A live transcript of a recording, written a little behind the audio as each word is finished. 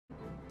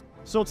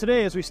So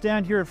today, as we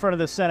stand here in front of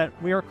the Senate,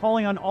 we are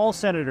calling on all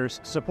senators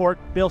to support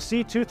Bill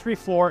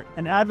C-234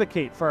 and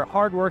advocate for our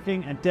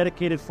hardworking and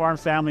dedicated farm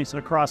families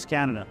across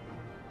Canada.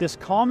 This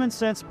common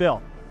sense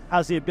bill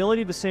has the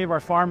ability to save our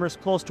farmers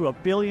close to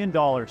 $1 billion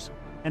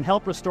and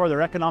help restore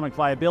their economic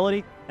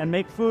viability and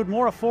make food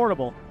more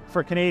affordable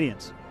for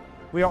Canadians.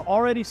 We are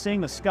already seeing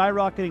the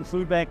skyrocketing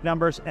food bank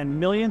numbers, and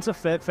millions of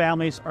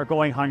families are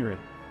going hungry.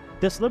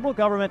 This Liberal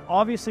government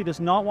obviously does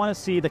not want to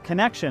see the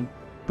connection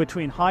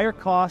between higher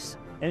costs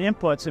and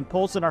inputs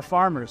imposed on our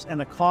farmers and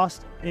the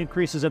cost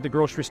increases at the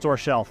grocery store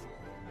shelf.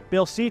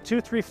 Bill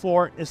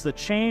C-234 is the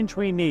change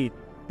we need,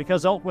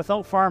 because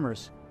without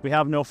farmers, we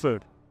have no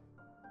food.